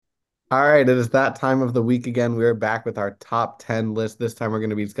All right, it is that time of the week again. We're back with our top 10 list. This time we're going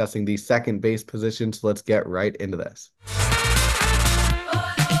to be discussing the second base position. So let's get right into this.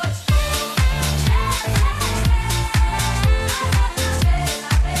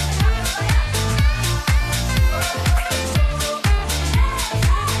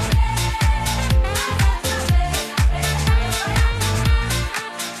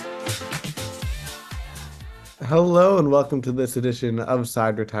 Hello and welcome to this edition of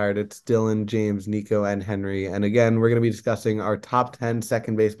Side Retired. It's Dylan, James, Nico, and Henry. And again, we're going to be discussing our top 10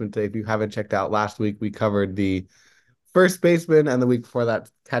 second basemen today. If you haven't checked out last week, we covered the first baseman and the week before that,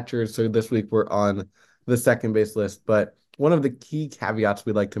 catchers. So this week we're on the second base list. But one of the key caveats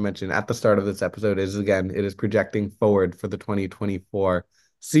we'd like to mention at the start of this episode is, again, it is projecting forward for the 2024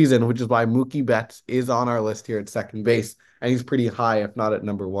 season, which is why Mookie Betts is on our list here at second base. And he's pretty high, if not at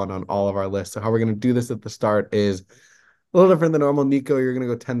number one on all of our lists. So how we're going to do this at the start is a little different than normal. Nico, you're going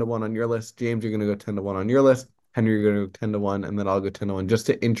to go 10 to 1 on your list. James, you're going to go 10 to 1 on your list. Henry, you're going to go 10 to 1. And then I'll go 10 to 1 just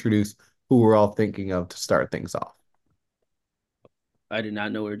to introduce who we're all thinking of to start things off. I did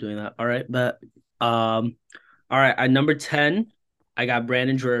not know we were doing that. All right, but all right. At number 10, I got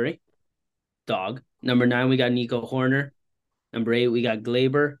Brandon Drury, dog. Number 9, we got Nico Horner. Number 8, we got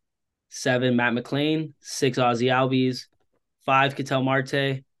Glaber. 7, Matt McLean. 6, Ozzy Albies. 5, Ketel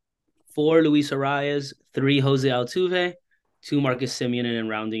Marte. 4, Luis Arias. 3, Jose Altuve. 2, Marcus Semien, and then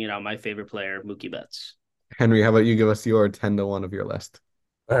rounding it out, my favorite player, Mookie Betts. Henry, how about you give us your 10 to 1 of your list?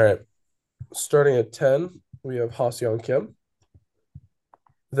 All right. Starting at 10, we have Ha-Seong Kim.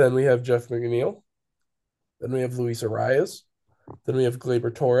 Then we have Jeff McNeil. Then we have Luis Arias. Then we have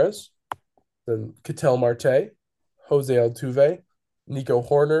Gleyber Torres. Then Ketel Marte, Jose Altuve, Nico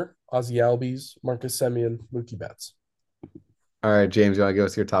Horner, Ozzy Albies, Marcus Semien, Mookie Betts. All right, James, you want to give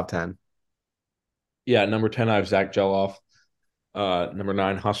us your top 10? Yeah, number 10, I have Zach Geloff. Number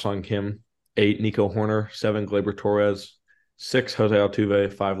 9, Ha-Seong Kim. 8, Nico Horner. 7, Gleyber Torres. 6, Jose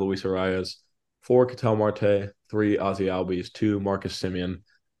Altuve. 5, Luis Arias. 4, Ketel Marte. 3, Ozzy Albies. 2, Marcus Semien.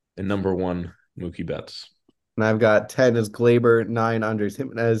 And number 1, Mookie Betts. And I've got 10 is Glaber, 9 Andres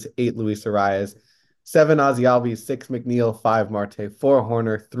Jimenez, 8 Luis Arias, 7 Ozzy Albies, 6 McNeil, 5 Marte, 4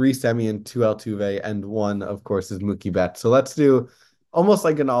 Horner, 3 Semien, 2 Altuve, and 1, of course, is Mookie Betts. So let's do almost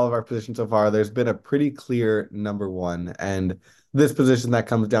like in all of our positions so far, there's been a pretty clear number one. And this position that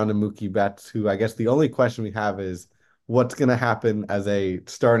comes down to Mookie Betts, who I guess the only question we have is what's going to happen as a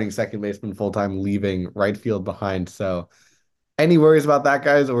starting second baseman full-time leaving right field behind. So any worries about that,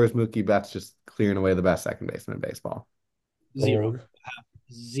 guys, or is Mookie Betts just clearing away the best second baseman in baseball? Zero.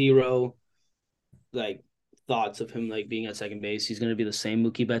 Zero, like, thoughts of him, like, being at second base. He's going to be the same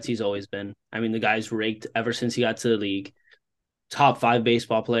Mookie Betts he's always been. I mean, the guy's raked ever since he got to the league. Top 5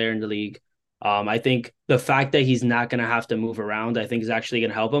 baseball player in the league. I think the fact that he's not going to have to move around, I think is actually going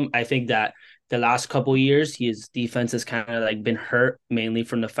to help him. I think that the last couple of years, his defense has kind of like been hurt mainly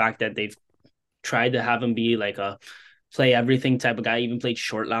from the fact that they've tried to have him be like a play everything type of guy, even played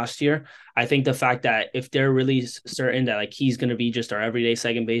short last year. I think the fact that if they're really certain that like he's going to be just our everyday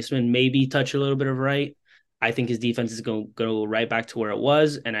second baseman, maybe touch a little bit of right, I think his defense is going to go right back to where it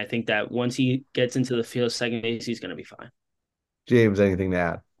was. And I think that once he gets into the field second base, he's going to be fine. James, anything to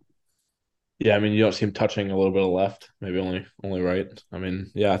add? Yeah, I mean, you don't see him touching a little bit of left, maybe only right. I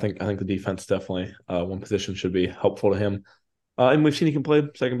mean, yeah, I think the defense definitely one position should be helpful to him. And we've seen he can play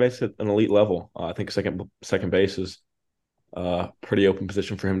second base at an elite level. I think second base is pretty open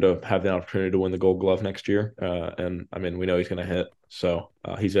position for him to have the opportunity to win the Gold Glove next year. And I mean, we know he's going to hit, so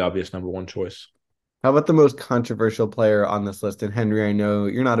he's the obvious number one choice. How about the most controversial player on this list? And Henry, I know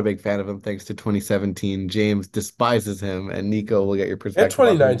you're not a big fan of him thanks to 2017. James despises him, and Nico will get your And perspective on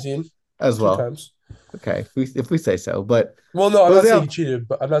him 2019, as two well. times. Okay, if we say so. But Well, no, I'm not Jose saying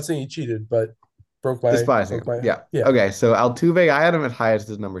he cheated, but despising broke him. my Yeah. yeah. Okay, so Altuve, I had him at highest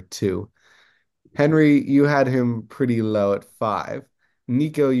as number 2. Henry, you had him pretty low at 5.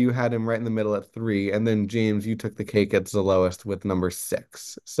 Nico, you had him right in the middle at 3. And then James, you took the cake at the lowest with number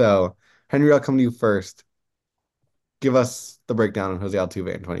 6. So, Henry, I'll come to you first. Give us the breakdown on Jose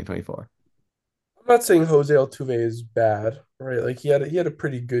Altuve in 2024. I'm not saying Jose Altuve is bad, right? Like he had a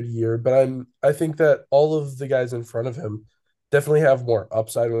pretty good year, but I think that all of the guys in front of him definitely have more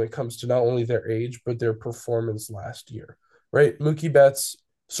upside when it comes to not only their age but their performance last year, right? Mookie Betts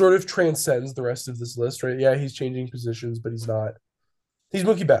sort of transcends the rest of this list, right? Yeah, he's changing positions, but he's not. He's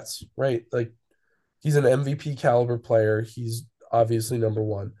Mookie Betts, right? Like he's an MVP caliber player. He's obviously number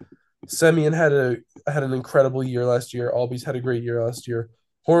one. Semien had an incredible year last year. Albies had a great year last year.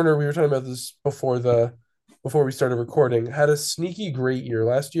 Horner, we were talking about this before we started recording, had a sneaky great year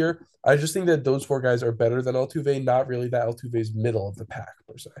last year. I just think that those four guys are better than Altuve, not really that Altuve's middle of the pack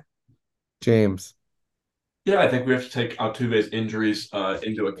per se. James. Yeah, I think we have to take Altuve's injuries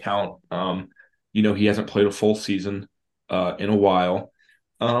into account. He hasn't played a full season in a while.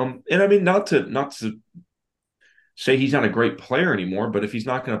 And I mean, not to say he's not a great player anymore, but if he's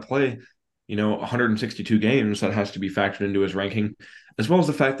not going to play, 162 games, that has to be factored into his ranking, as well as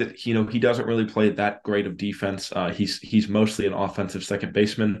the fact that he doesn't really play that great of defense. He's mostly an offensive second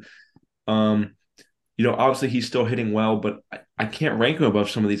baseman. Um, Obviously he's still hitting well, but I can't rank him above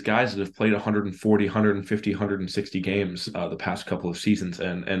some of these guys that have played 140, 150, 160 games the past couple of seasons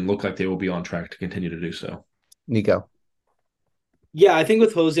and look like they will be on track to continue to do so. Nico. Yeah, I think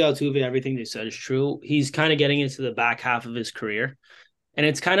with Jose Altuve, everything they said is true. He's kind of getting into the back half of his career. And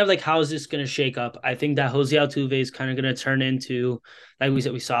it's kind of like, how is this going to shake up? I think that Jose Altuve is kind of going to turn into, like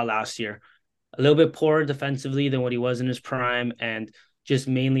we saw last year, a little bit poorer defensively than what he was in his prime and just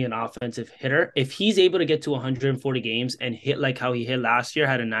mainly an offensive hitter. If he's able to get to 140 games and hit like how he hit last year,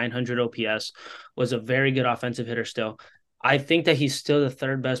 had a 900 OPS, was a very good offensive hitter still. I think that he's still the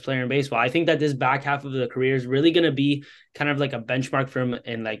third best player in baseball. I think that this back half of the career is really going to be kind of like a benchmark for him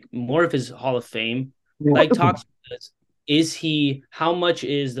and like more of his Hall of Fame like talks. Is he, how much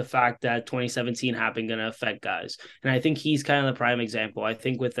is the fact that 2017 happened going to affect guys? And I think he's kind of the prime example. I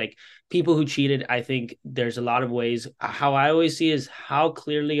think with like people who cheated, I think there's a lot of ways. How I always see is how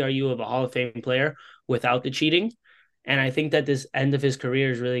clearly are you of a Hall of Fame player without the cheating? And I think that this end of his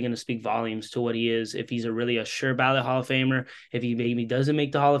career is really going to speak volumes to what he is. If he's a really a sure ballot Hall of Famer, if he maybe doesn't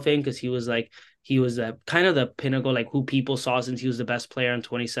make the Hall of Fame because he was kind of the pinnacle, like who people saw since he was the best player in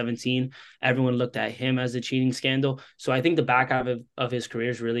 2017. Everyone looked at him as the cheating scandal. So I think the back half of his career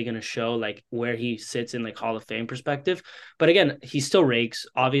is really going to show like where he sits in like Hall of Fame perspective. But again, he still rakes.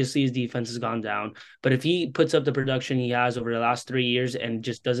 Obviously, his defense has gone down. But if he puts up the production he has over the last 3 years and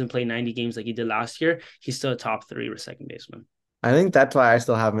just doesn't play 90 games like he did last year, he's still a top three or second baseman. I think that's why I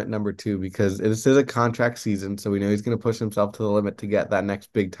still have him at number two because this is a contract season. So we know he's going to push himself to the limit to get that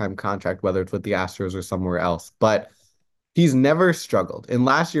next big time contract, whether it's with the Astros or somewhere else. But he's never struggled. And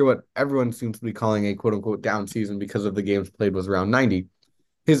last year, what everyone seems to be calling a quote unquote down season because of the games played was around 90.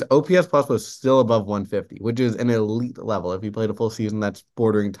 His OPS plus was still above 150, which is an elite level. If he played a full season, that's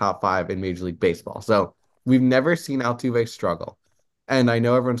bordering top five in Major League Baseball. So we've never seen Altuve struggle. And I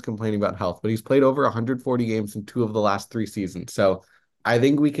know everyone's complaining about health, but he's played over 140 games in two of the last three seasons. So I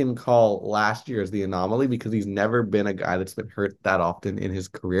think we can call last year as the anomaly because he's never been a guy that's been hurt that often in his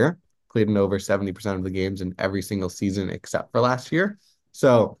career. Played in over 70% of the games in every single season except for last year.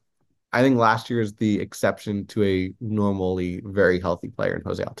 So I think last year is the exception to a normally very healthy player in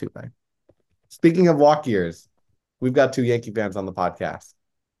Jose Altuve. Speaking of walk years, we've got two Yankee fans on the podcast.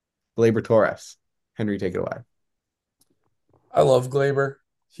 Gleyber Torres. Henry, take it away. I love Glaber.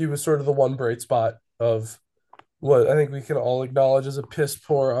 He was sort of the one bright spot of what I think we can all acknowledge as a piss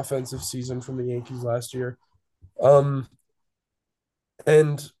poor offensive season from the Yankees last year. Um,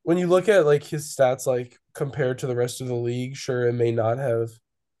 and when you look at like his stats, like compared to the rest of the league, sure, it may not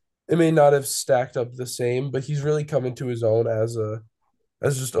have stacked up the same, but he's really come into his own as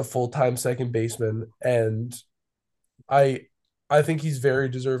just a full time second baseman, and I I think he's very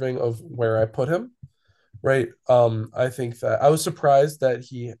deserving of where I put him. Right. I think that I was surprised that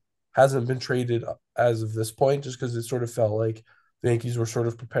he hasn't been traded as of this point, just because it sort of felt like the Yankees were sort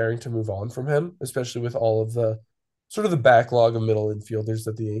of preparing to move on from him, especially with all of the sort of the backlog of middle infielders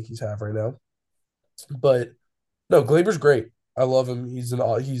that the Yankees have right now. But no, Glaber's great. I love him.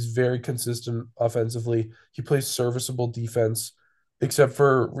 He's very consistent offensively. He plays serviceable defense, except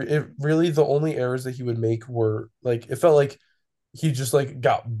for really the only errors that he would make were like it felt like he just like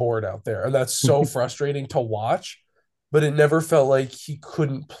got bored out there, and that's so frustrating to watch. But it never felt like he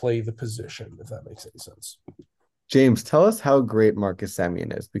couldn't play the position, if that makes any sense. James, tell us how great Marcus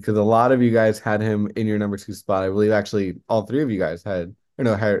Semien is because a lot of you guys had him in your number two spot. I believe actually all three of you guys had, or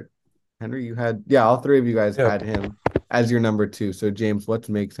no, Henry, you had, yeah, all three of you guys Yeah, had him as your number two. So, James, what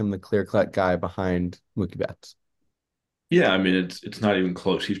makes him the clear cut guy behind Mookie Betts? Yeah, I mean it's not even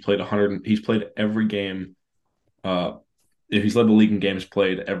close. He's played 100. He's played every game. Uh, if he's led the league in games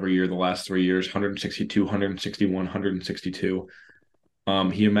played every year the last 3 years, 162, 161, 162.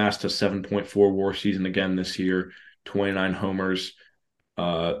 He amassed a 7.4 WAR season again this year, 29 homers,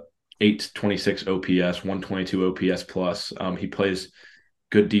 uh, 826 OPS, 122 OPS plus. He plays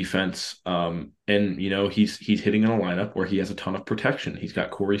good defense, and he's hitting in a lineup where he has a ton of protection. He's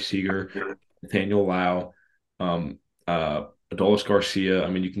got Corey Seager, Nathaniel Lau, um, Adolis Garcia. I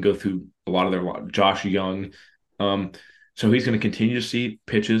mean, you can go through a lot of their Josh Young. Um, so he's going to continue to see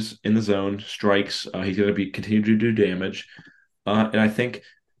pitches in the zone, strikes. He's going to be continue to do damage, and I think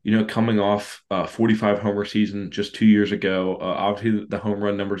coming off 45 homer season just 2 years ago. Obviously, the home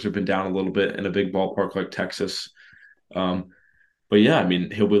run numbers have been down a little bit in a big ballpark like Texas. Um, but yeah, I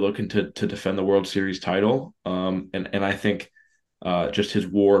mean, he'll be looking to defend the World Series title. And I think just his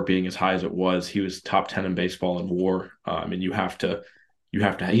WAR being as high as it was, he was top 10 in baseball in WAR. I mean,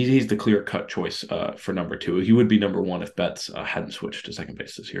 he's the clear cut choice for number two. He would be number one if Betts hadn't switched to second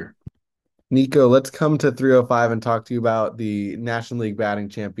base this year. Nico, let's come to 305 and talk to you about the National League batting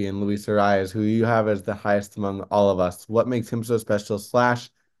champion, Luis Arias, who you have as the highest among all of us. What makes him so special? Slash,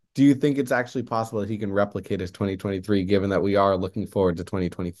 do you think it's actually possible that he can replicate his 2023, given that we are looking forward to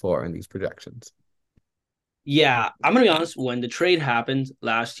 2024 in these projections? Yeah, I'm gonna be honest. When the trade happened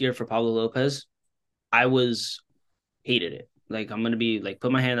last year for Pablo Lopez, I was hated it. Like I'm gonna be like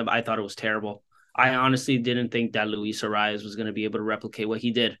put my hand up. I thought it was terrible. I honestly didn't think that Luis Arias was gonna be able to replicate what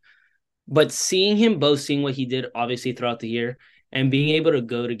he did. But seeing what he did obviously throughout the year and being able to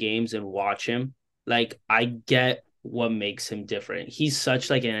go to games and watch him, like I get what makes him different. He's such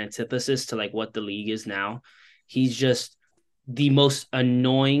like an antithesis to like what the league is now. He's just the most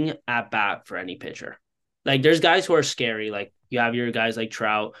annoying at bat for any pitcher. Like there's guys who are scary. Like you have your guys like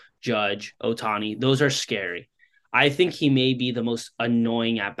Trout, Judge, Otani. Those are scary. I think he may be the most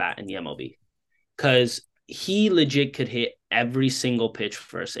annoying at bat in the MLB because he legit could hit every single pitch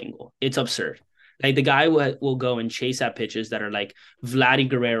for a single. It's absurd. Like the guy will go and chase at pitches that are like Vladdy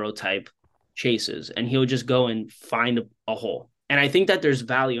Guerrero type chases, and he'll just go and find a hole. And I think that there's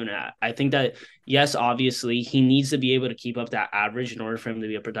value in that. I think that, yes, obviously, he needs to be able to keep up that average in order for him to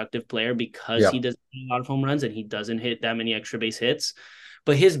be a productive player because Yeah. he doesn't hit a lot of home runs and he doesn't hit that many extra base hits.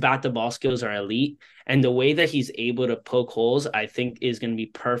 But his bat to ball skills are elite. And the way that he's able to poke holes, I think, is going to be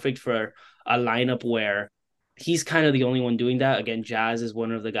perfect for a lineup where he's kind of the only one doing that. Again, Jazz is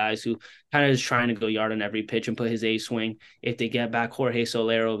one of the guys who kind of is trying to go yard on every pitch and put his A swing. If they get back Jorge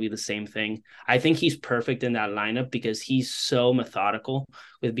Soler, will be the same thing. I think he's perfect in that lineup because he's so methodical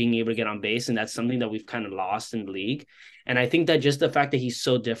with being able to get on base. And that's something that we've kind of lost in the league. And I think that just the fact that he's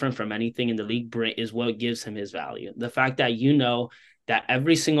so different from anything in the league is what gives him his value. The fact that that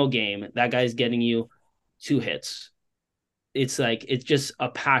every single game, that guy's getting you 2 hits. It's like it's just a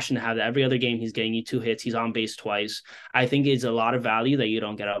passion to have that. Every other game, he's getting you 2 hits. He's on base twice. I think it's a lot of value that you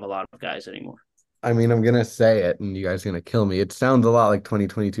don't get out of a lot of guys anymore. I mean, I'm gonna say it, and you guys are gonna kill me. It sounds a lot like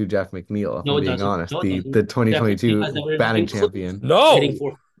 2022 Jeff McNeil, if No, I'm it being doesn't. honest. No, it The doesn't. Jeff McNeil has 2022 never even batting been close champion. to hitting No.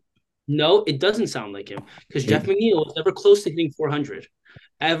 four. No, it doesn't sound like him because Jeff It, McNeil was never close to hitting 400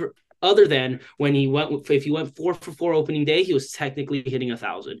 ever. Other than when if he went 4 for 4 opening day, he was technically hitting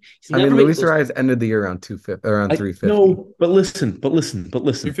 1,000. He's I never mean, been Luis close. Arias ended the year around 250, around I 350. no, but listen.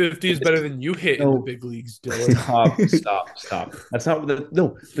 350 is better than you hit in the No, big leagues, Dylan. stop. That's not what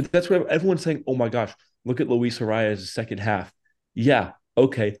no, but that's what everyone's saying. Oh my gosh, look at Luis Arias' second half. Yeah,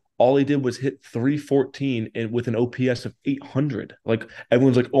 okay. All he did was hit 314 and with an OPS of 800. Like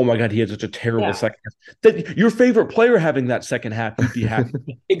everyone's like, oh my god, he had such a terrible Yeah, second half. That your favorite player having that second half, you'd be happy.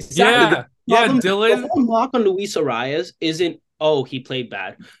 exactly. The Yeah, problem, the Dylan. whole knock on Luis Arias isn't, oh, he played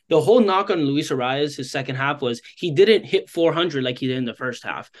bad. The whole knock on Luis Arias, his second half, was he didn't hit 400 like he did in the first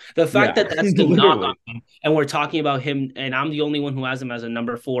half. The fact Yeah, that that's the knock on literally. him, and we're talking about him, and I'm the only one who has him as a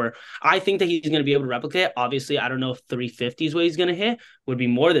number 4. I think that he's going to be able to replicate. Obviously, I don't know if 350 is what he's going to hit. Would be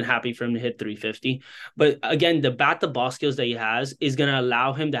more than happy for him to hit 350. But again, the bat to ball skills that he has is going to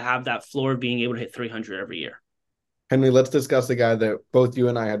allow him to have that floor of being able to hit 300 every year. Henry, let's discuss the guy that both you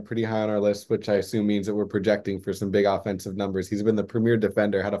and I had pretty high on our list, which I assume means that we're projecting for some big offensive numbers. He's been the premier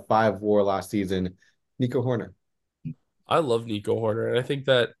defender, had a 5 WAR last season. Nico Horner. I love Nico Horner. And I think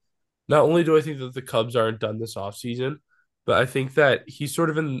that not only do I think that the Cubs aren't done this offseason, but I think that he's sort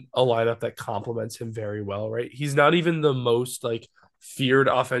of in a lineup that complements him very well, right? He's not even the most like feared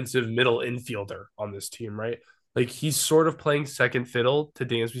offensive middle infielder on this team, right? Like he's sort of playing second fiddle to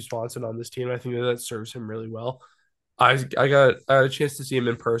Dansby Swanson on this team. I think that serves him really well. I had a chance to see him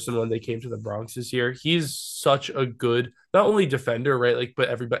in person when they came to the Bronx this year. He's such a good not only defender, right? Like, but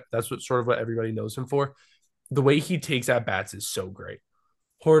everybody that's what everybody knows him for. The way he takes at bats is so great.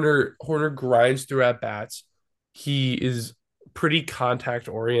 Horner grinds through at bats. He is pretty contact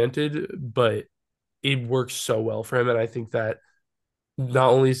oriented, but it works so well for him. And I think that not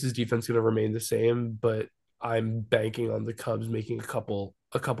only is his defense going to remain the same, but I'm banking on the Cubs making a couple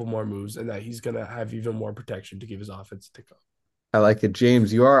more moves and that he's going to have even more protection to give his offense to go. I like it.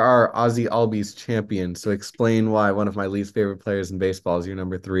 James, you are our Ozzy Albies champion. So explain why one of my least favorite players in baseball is your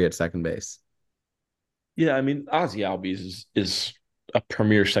number 3 at second base. Yeah, I mean, Ozzy Albies is a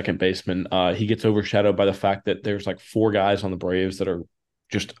premier second baseman. He gets overshadowed by the fact that there's like 4 guys on the Braves that are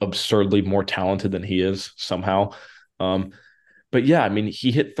just absurdly more talented than he is somehow. Um, but yeah, I mean,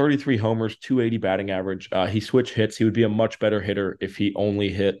 he hit 33 homers, 280 batting average. He switched hits. He would be a much better hitter if he only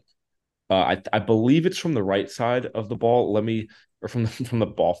hit. I believe it's from the right side of the ball. Or from from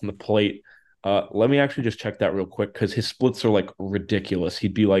the plate. Let me actually just check that real quick because his splits are like ridiculous.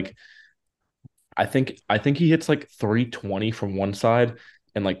 He'd be like, I think he hits like 320 from one side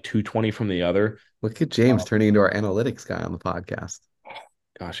and like 220 from the other. Look at James turning into our analytics guy on the podcast.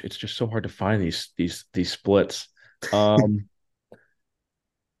 Gosh, it's just so hard to find these splits. Um,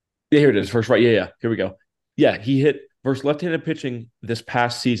 Yeah, here it is. First, right. Yeah. Here we go. Yeah, he hit versus left-handed pitching this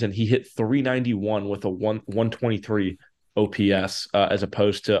past season. He hit 391 with a 123 OPS, as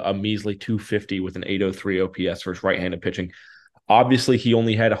opposed to a measly 250 with an 803 OPS versus right-handed pitching. Obviously, he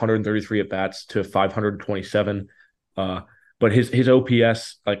only had 133 at bats to 527. Uh, but his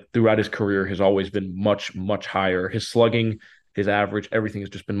OPS, like throughout his career, has always been much higher. His slugging, his average, everything has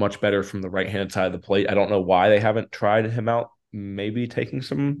just been much better from the right-hand side of the plate. I don't know why they haven't tried him out, maybe taking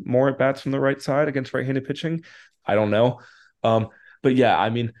some more at bats from the right side against right-handed pitching. I don't know. Um, but yeah, I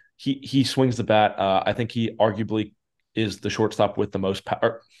mean, he swings the bat. I think he arguably is the shortstop with the most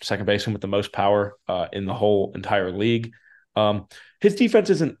power, second baseman with the most power in the whole entire league. Um, his defense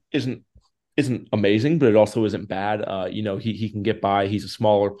isn't amazing, but it also isn't bad. He can get by. He's a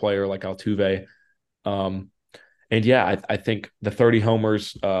smaller player like Altuve. Um, and yeah, I think the 30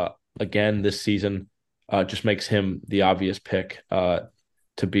 homers again this season just makes him the obvious pick to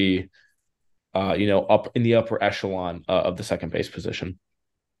be up in the upper echelon of the second base position.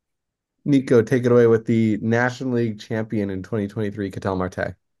 Nico, take it away with the National League champion in 2023, Ketel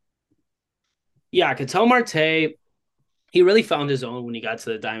Marte. Yeah, Ketel Marte, he really found his own when he got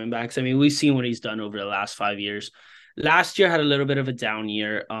to the Diamondbacks. I mean, we've seen what he's done over the last 5 years. Last year had a little bit of a down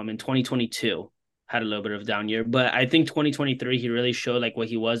year. In 2022 had a little bit of a down year, but I think 2023 he really showed like what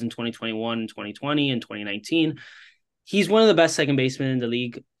he was in 2021 and 2020 and 2019. He's one of the best second basemen in the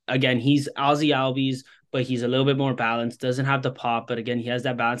league. Again, he's Ozzy Albies, but he's a little bit more balanced. Doesn't have the pop, but again, he has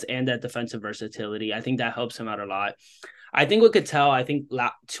that balance and that defensive versatility. I think that helps him out a lot. I think we could tell, I think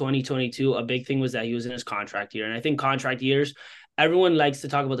 2022, a big thing was that he was in his contract year. And I think contract years, everyone likes to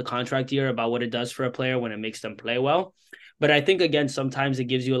talk about the contract year, about what it does for a player when it makes them play well. But I think, again, sometimes it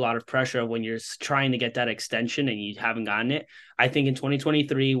gives you a lot of pressure when you're trying to get that extension and you haven't gotten it. I think in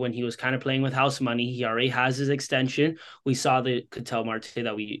 2023, when he was kind of playing with house money, he already has his extension. We saw the Ketel Marte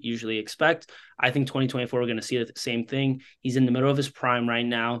that we usually expect. I think 2024, we're going to see the same thing. He's in the middle of his prime right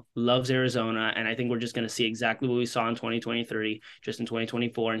now, loves Arizona, and I think we're just going to see exactly what we saw in 2023, just in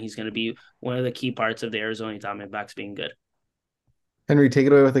 2024, and he's going to be one of the key parts of the Arizona Diamondbacks being good. Henry, take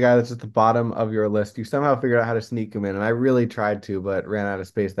it away with the guy that's at the bottom of your list. You somehow figured out how to sneak him in, and I really tried to, but ran out of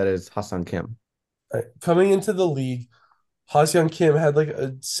space. That is Ha-Seong Kim. Right. Coming into the league, Ha-Seong Kim had like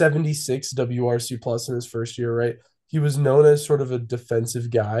a 76 WRC plus in his first year, right? He was known as sort of a defensive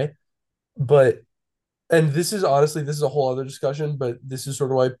guy, but and this is a whole other discussion, but this is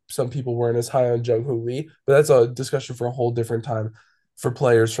sort of why some people weren't as high on Jung Hoo Lee. But that's a discussion for a whole different time for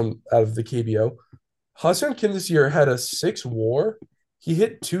players from out of the KBO. Ha-Seong Kim this year had a 6 WAR. He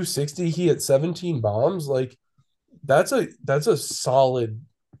hit 260. He hit 17 bombs. Like that's a solid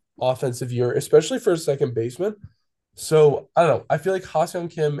offensive year, especially for a second baseman. So I don't know. I feel like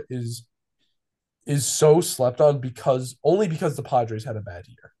Ha-Seong Kim is so slept on because only because the Padres had a bad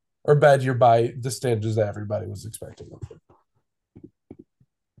year or bad year by the standards that everybody was expecting them.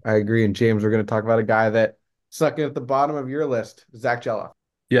 I agree. And James, we're going to talk about a guy that stuck at the bottom of your list, Zach Geloff.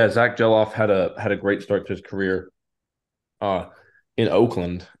 Yeah, Zach Geloff had a great start to his career uh, in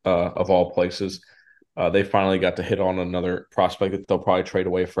Oakland, of all places. They finally got to hit on another prospect that they'll probably trade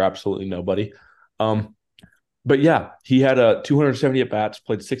away for absolutely nobody. Um, but yeah, he had 270 at bats,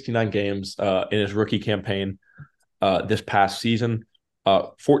 played 69 games in his rookie campaign this past season.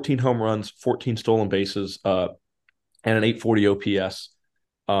 14 home runs, 14 stolen bases, and an 840 OPS.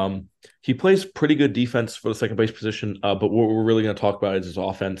 He plays pretty good defense for the second base position, but what we're really going to talk about is his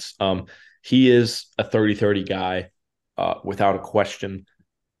offense. He is a 30-30 guy without a question.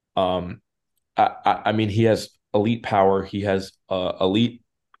 I mean, he has elite power. He has elite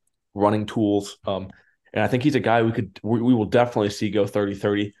running tools. And I think he's a guy we will definitely see go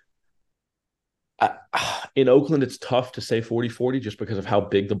 30-30. In Oakland, it's tough to say 40-40 just because of how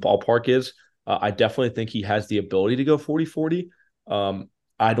big the ballpark is. I definitely think he has the ability to go 40-40.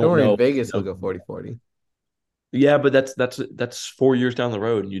 I Don't don't worry, in know. Vegas, he'll go 40-40. Yeah, but that's 4 years down the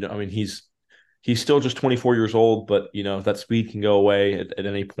road. I mean, he's still just 24 years old, but that speed can go away at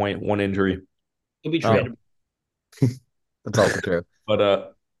any point. One injury. He'll be Um, traded. That's also true.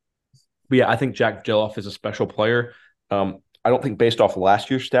 but yeah, I think Jack Geloff is a special player. I don't think based off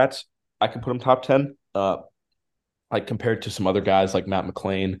last year's stats, I can put him top 10. like compared to some other guys like Matt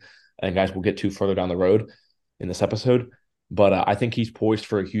McLean and guys we'll get to further down the road in this episode. But I think he's poised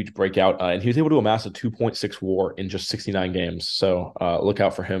for a huge breakout, and he was able to amass a 2.6 WAR in just 69 games. So look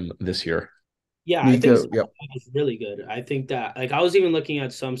out for him this year. Yeah, I think Nico, yep. is really good. I think that like I was even looking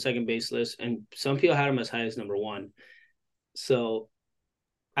at some second base lists, and some people had him as high as number one. So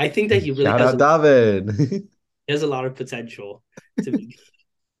I think that he really Shout out David. has a lot of potential to be.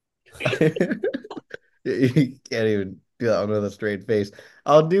 You can't even do that one with a straight face.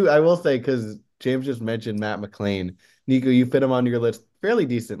 I will say, because James just mentioned Matt McLean. Nico, you fit him on your list fairly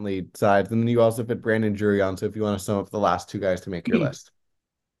decently sides, and then you also fit Brandon Drury on. So if you want to sum up the last two guys to make your list.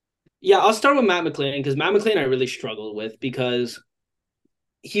 Yeah, I'll start with Matt McLean because Matt McLean I really struggled with because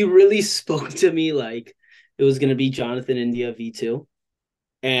he really spoke to me like it was going to be Jonathan India V2.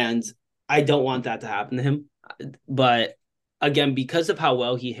 And I don't want that to happen to him. But again, because of how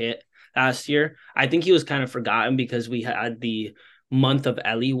well he hit last year, I think he was kind of forgotten because we had the month of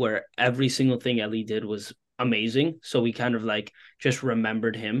Ellie where every single thing Ellie did was amazing. So we kind of like just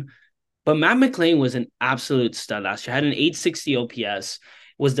remembered him. But Matt McLean was an absolute stud last year. Had an 860 OPS,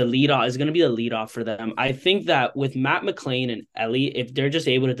 was the lead off, is going to be the lead off for them. I think that with Matt McLean and Ellie, if they're just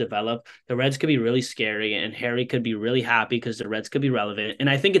able to develop, the Reds could be really scary and Harry could be really happy because the Reds could be relevant. And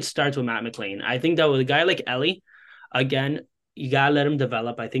I think it starts with Matt McLean. I think that with a guy like Ellie, again, you got to let him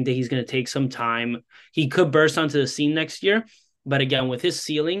develop. I think that he's going to take some time. He could burst onto the scene next year. But again, with his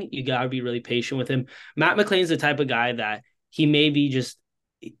ceiling, you got to be really patient with him. Matt McLean's the type of guy that he may be just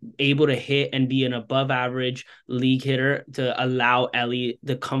able to hit and be an above average league hitter to allow Ellie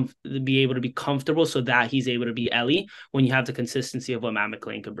to be able to be comfortable so that he's able to be Ellie when you have the consistency of what Matt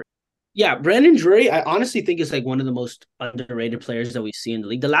McLean could bring. Yeah, Brandon Drury, I honestly think is like one of the most underrated players that we see in the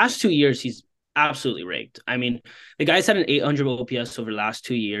league. The last 2 years, he's absolutely raked. I mean, the guy's had an 800 OPS over the last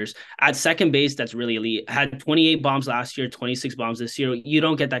 2 years. At second base, that's really elite. Had 28 bombs last year, 26 bombs this year. You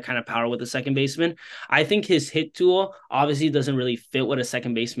don't get that kind of power with a second baseman. I think his hit tool obviously doesn't really fit what a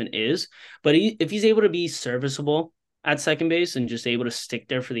second baseman is, but if he's able to be serviceable at second base and just able to stick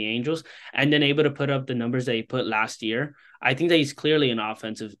there for the Angels and then able to put up the numbers that he put last year, I think that he's clearly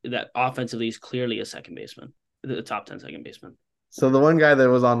offensively he's clearly a second baseman, the top 10 second baseman. So the one guy that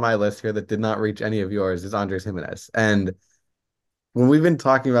was on my list here that did not reach any of yours is Andres Jimenez. And when we've been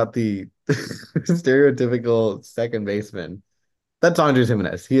talking about the stereotypical second baseman, that's Andres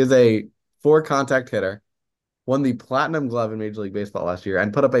Jimenez. He is a four contact hitter, won the Platinum Glove in Major League Baseball last year,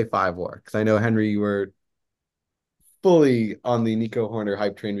 and put up a 5 WAR. Because I know, Henry, you were fully on the Nico Horner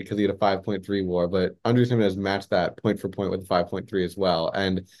hype train because he had a 5.3 WAR, but Andres Jimenez matched that point for point with a 5.3 as well,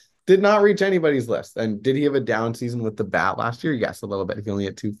 and did not reach anybody's list. And did he have a down season with the bat last year? Yes, a little bit. He only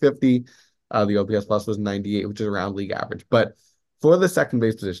had 250. The OPS plus was 98, which is around league average. But for the second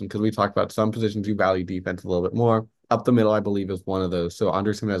base position, because we talked about some positions you value defense a little bit more, up the middle, I believe, is one of those. So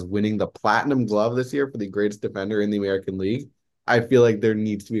Andres Jimenez winning the Platinum Glove this year for the greatest defender in the American League. I feel like there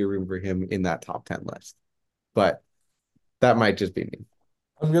needs to be a room for him in that top 10 list. But that might just be me.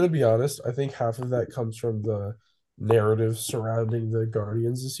 I'm gonna be honest. I think half of that comes from the narrative surrounding the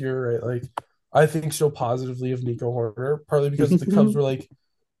Guardians this year, right? Like, I think so positively of Nico Horner, partly because the Cubs were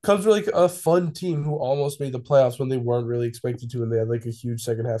like a fun team who almost made the playoffs when they weren't really expected to, and they had like a huge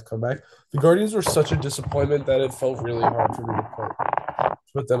second half comeback. The Guardians were such a disappointment that it felt really hard for me to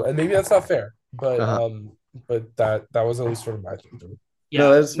put them, and maybe that's not fair, but that was at least sort of my thinking. No,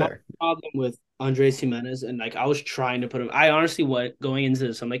 Yeah, that's my fair. problem with Andres Jimenez, and like I was trying to put him, I honestly what going into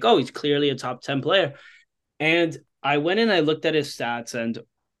this, I'm like, oh, he's clearly a top 10 player. And I went and I looked at his stats, and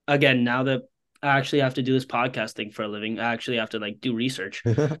again, now that I actually have to do this podcasting for a living, I actually have to like do research.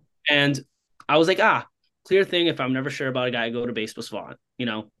 And I was like, clear thing. If I'm never sure about a guy, I go to Baseball Savant, has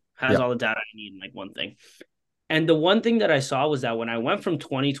Yeah. all the data I need in like one thing. And the one thing that I saw was that when I went from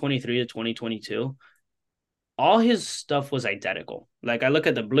 2023 to 2022, all his stuff was identical. Like I look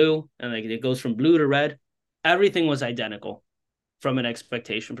at the blue and like it goes from blue to red. Everything was identical from an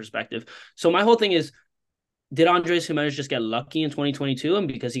expectation perspective. So my whole thing is, did Andres Jimenez just get lucky in 2022? And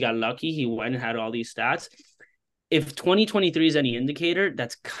because he got lucky, he went and had all these stats. If 2023 is any indicator,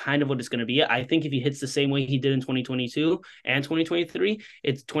 that's kind of what it's going to be. I think if he hits the same way he did in 2022 and 2023,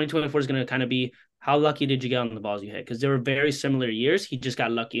 it's 2024 is going to kind of be how lucky did you get on the balls you hit? Because they were very similar years. He just got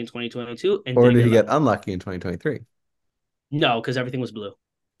lucky in 2022 and Or didn't did he get get lucky. unlucky in 2023? No, because everything was blue.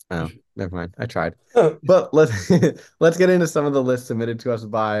 Oh, never mind. I tried. But let's get into some of the lists submitted to us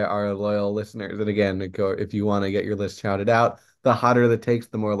by our loyal listeners. And again, if you want to get your list shouted out, the hotter the takes,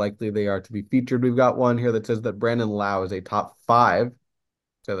 the more likely they are to be featured. We've got one here that says that Brandon Lau is a top 5.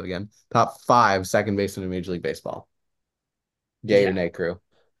 Say that again. Top 5 second baseman in Major League Baseball. Yay or Yeah. nay, crew?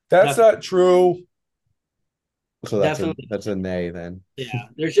 That's not true. So Definitely. that's a nay then. Yeah,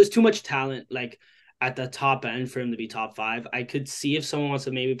 there's just too much talent like at the top end for him to be top five. I could see if someone wants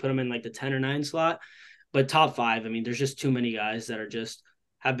to maybe put him in like the 10 or 9 slot, but top five, I mean, there's just too many guys that are just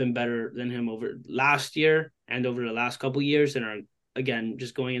have been better than him over last year and over the last couple years and are again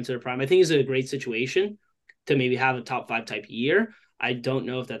just going into their prime. I think it's a great situation to maybe have a top five type year. I don't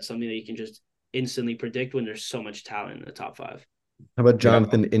know if that's something that you can just instantly predict when there's so much talent in the top five. How about Yeah.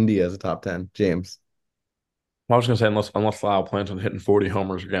 Jonathan India as a top 10? James. I was going to say, unless Lyle plans on hitting 40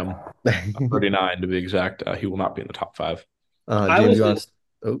 homers again, 39 to be exact, he will not be in the top five. I James, was you gonna want?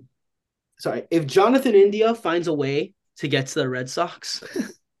 Oh, sorry, if Jonathan India finds a way to get to the Red Sox, he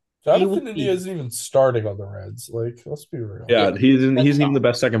will Jonathan India be isn't even starting on the Reds. Like, let's be real. yeah, Yeah, he's even the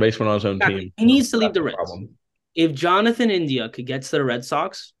best second baseman on his own exactly. team. He needs to leave That's the the Reds. problem. If Jonathan India could get to the Red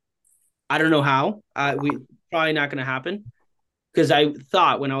Sox, I don't know how. We probably not going to happen because I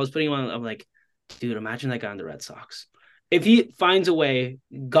thought when I was putting him on, I'm like, dude, imagine that guy on the Red Sox. If he finds a way,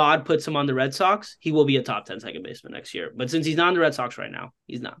 God puts him on the Red Sox, he will be a top 10 second baseman next year. But since he's not on the Red Sox right now,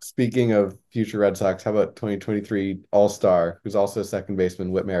 he's not. speaking of future Red Sox, how about 2023 All-Star, who's also a second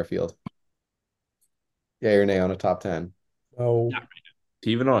baseman, Whit Merrifield? Yeah, or nay on a top 10? No. Not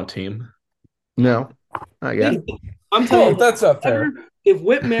Even on a team. No, not yet. right. I'm telling Well, you, that's not fair. if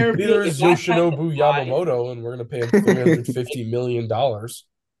Whit Neither Merrifield, if is that type of Yoshinobu guy, Yamamoto, and we're gonna pay him $350 million.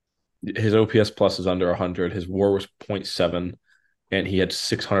 His OPS plus is under 100. His WAR was 0.7, and he had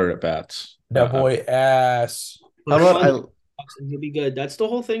 600 at bats. That boy ass. How put him about on the Red Sox and he'll be good. That's the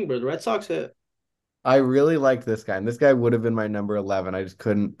whole thing, bro. The Red Sox hit. I really like this guy, and this guy would have been my number 11. I just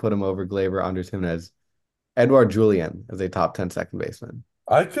couldn't put him over Gleyber, Andres Jimenez. Edouard Julien as a top 10 second baseman.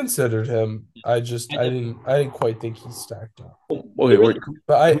 I considered him. I did. I didn't quite think he stacked up. Okay, Really, wait.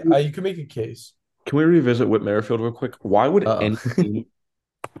 But Can we, you can make a case. can we revisit Whit Merrifield real quick? Why would Uh-oh. any team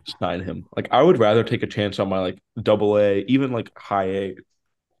sign him? Like, I would rather take a chance on my like double A, even like high A I mean,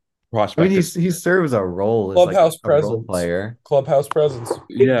 prospect. he serves a role as like Clubhouse a role presence. player. Clubhouse presence.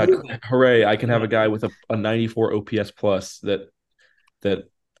 Yeah, hooray! I can have a guy with a 94 OPS plus that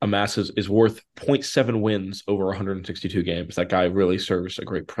amasses is worth zero point 0.7 wins over 162 games. That guy really serves a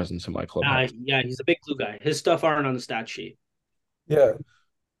great presence in my clubhouse. yeah, he's a big blue guy. His stuff aren't on the stat sheet. Yeah.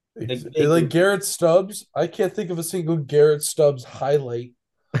 Like big Like blue. Garrett Stubbs, I can't think of a single Garrett Stubbs highlight.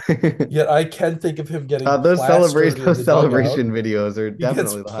 Yet I can think of him getting plastered in Those the dugout. celebration videos are He gets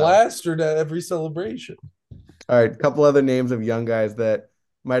definitely the highlight. plastered at every celebration. All right, a couple other names of young guys that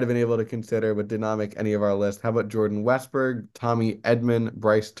might have been able to consider but did not make any of our list. How about Jordan Westberg, Tommy Edman,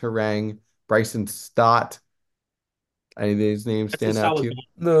 Bryce Terang, Bryson Stott? Any of these names Bryson stand out Stott to was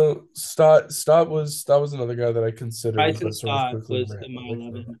you? No, Stott was another guy that I considered, Bryson but sort of Stott quickly was ran in my away from.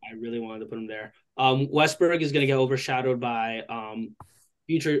 11. I really wanted to put him there. Westberg is going to get overshadowed by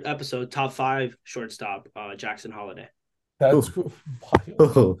future episode top five shortstop Jackson Holiday. That's Ooh. wild.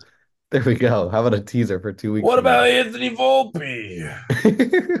 Oh, there we go. How about a teaser for 2 weeks What from now? about Anthony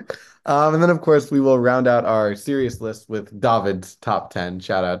Volpe? And then, of course, we will round out our serious list with David's top 10.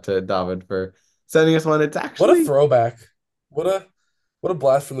 Shout out to David for sending us one. It's What a actually throwback! What a what a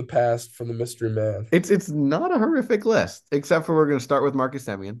blast from the past from the mystery man. it's not a horrific list, except for we're going to start with Marcus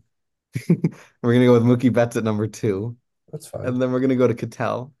Semien. We're going to go with Mookie Betts at number 2, That's fine. and then we're going to go to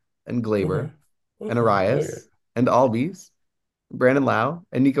Cattell and Okay. Glaber and Okay. Arias and Albies, Brandon Lau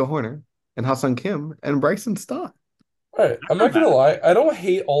and Nico Horner and Hassan Kim and Bryson Stott. All right. I'm not Not gonna bad. lie. I don't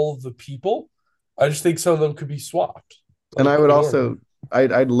hate all of the people. I just think some of them could be swapped. And I Like would in order. also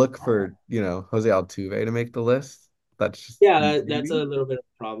I'd look for, Jose Altuve to make the list. That's just Yeah, that's a maybe. little bit of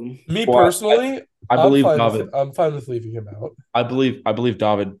a problem. Me Well, personally, I I'm believe fine David. with I'm fine with leaving him out. I believe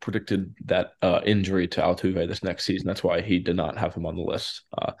David predicted that injury to Altuve this next season. That's why he did not have him on the list.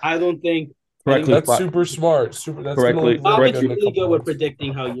 I don't think. I think Correctly, That's super smart. That's gonna correctly, look really David's good in a really couple good with months.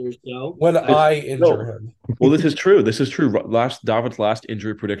 predicting how years go. When Like, I injure no. him. Well, this is true. This is true. David's last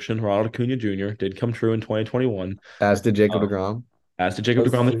injury prediction, Ronald Acuna Jr., did come true in 2021, As did Jacob uh, DeGrom. as did Jacob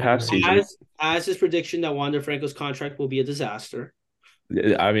DeGrom this past season. as his prediction that Wander Franco's contract will be a disaster.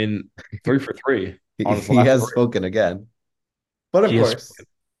 I mean, 3 for 3 on his He last has three. spoken again. But of He is course,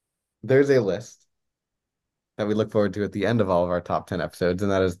 there's a list that we look forward to at the end of all of our top 10 episodes,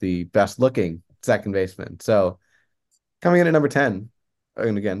 and that is the best looking second baseman. So coming in at number 10,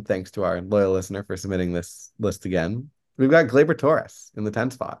 and again, thanks to our loyal listener for submitting this list again, we've got Gleyber Torres in the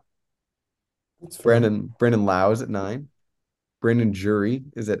 10 spot. That's fair. Brandon Lau is at 9. Brandon Jury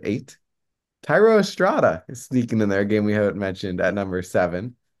is at 8. Tyro Estrada is sneaking in there, a game we haven't mentioned, at number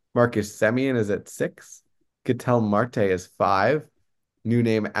 7. Marcus Semien is at 6. Ketel Marte is 5. New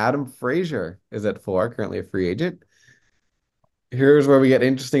name Adam Frazier is at 4, currently a free agent. Here's where we get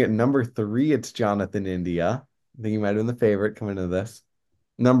interesting at number 3. It's Jonathan India. I think he might have been the favorite coming into this.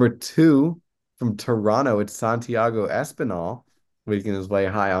 Number two, from Toronto, it's Santiago Espinal, making his way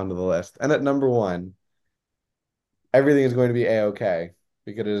high onto the list. And at number one, everything is going to be A-OK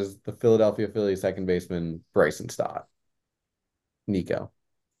because it is the Philadelphia Phillies second baseman, Bryson Stott. Nico.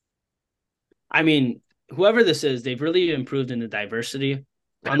 I mean, whoever this is, they've really improved in the diversity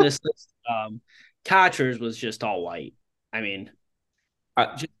on this list. Catchers was just all white. I mean,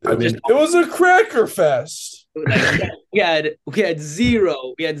 I, just, I just mean, It was a cracker fest. like we had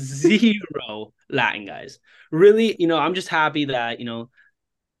zero Latin guys. Really, I'm just happy that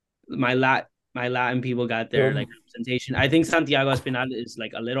my Latin people got their like Um, representation. I think Santiago Espinal is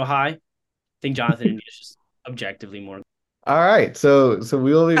like a little high. I think Jonathan India is just objectively more. All right, so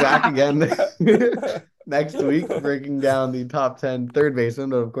we will be back again next week, breaking down the top 10 third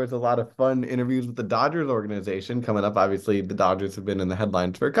baseman. But of course, a lot of fun interviews with the Dodgers organization coming up. Obviously, the Dodgers have been in the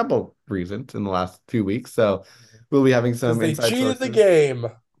headlines for a couple reasons in the last few weeks. So we'll be having because some they inside cheated the sources. game.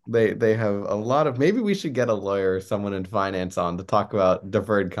 They have a lot of, maybe we should get a lawyer or someone in finance on to talk about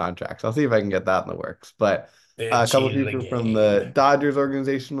deferred contracts. I'll see if I can get that in the works. But They a couple of cheated the people from the game. Dodgers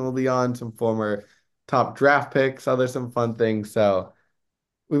organization will be on, some former top draft picks, other some fun things. So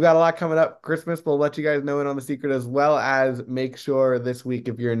we've got a lot coming up. Christmas, we'll let you guys know in on the secret, as well as make sure this week,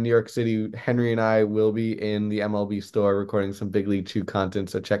 if you're in New York City, Henry and I will be in the MLB store recording some Big League Chew content.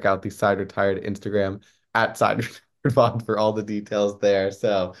 So check out the Side Retired Instagram at Side Retired Pod for all the details there.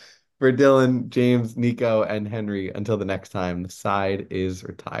 So for Dylan, James, Nico, and Henry, until the next time, the side is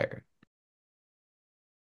retired.